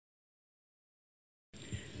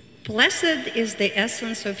Blessed is the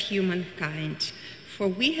essence of humankind, for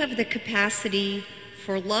we have the capacity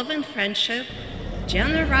for love and friendship,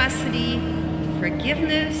 generosity,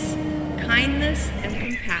 forgiveness, kindness, and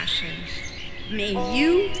compassion. May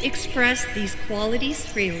you express these qualities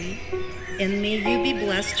freely, and may you be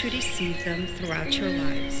blessed to receive them throughout your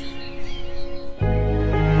lives.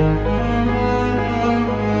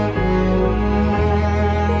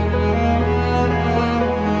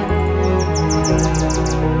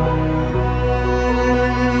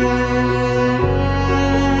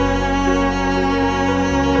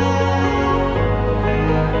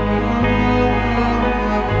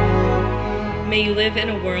 May you live in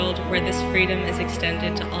a world where this freedom is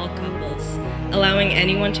extended to all couples, allowing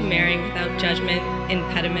anyone to marry without judgment,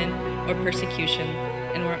 impediment, or persecution,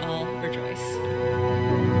 and where all rejoice.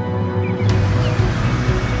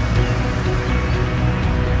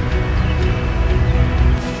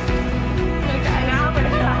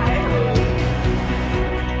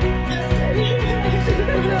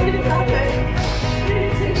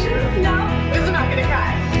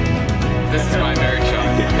 This is my marriage shot.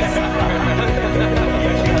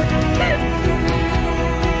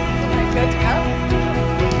 Good to go.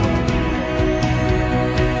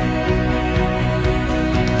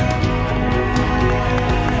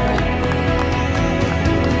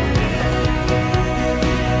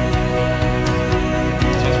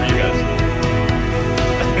 This one's for you guys.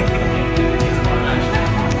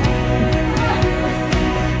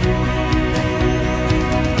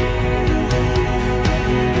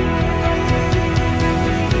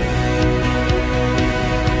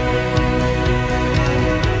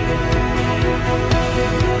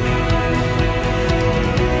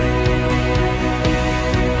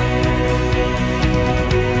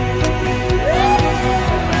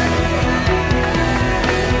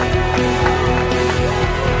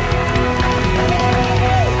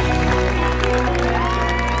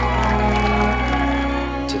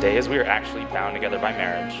 Today, as we are actually bound together by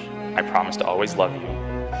marriage, I promise to always love you,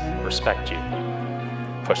 respect you,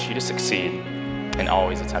 push you to succeed, and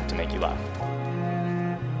always attempt to make you laugh.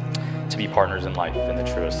 To be partners in life in the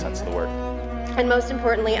truest sense of the word. And most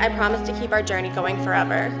importantly, I promise to keep our journey going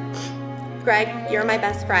forever. Greg, you're my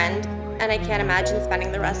best friend, and I can't imagine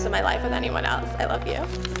spending the rest of my life with anyone else. I love you.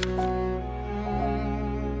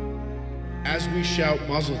 As we shout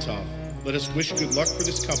Mazel Tov, let us wish good luck for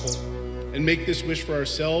this couple and make this wish for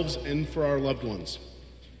ourselves and for our loved ones.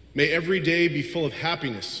 May every day be full of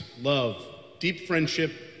happiness, love, deep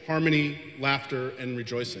friendship, harmony, laughter, and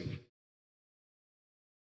rejoicing.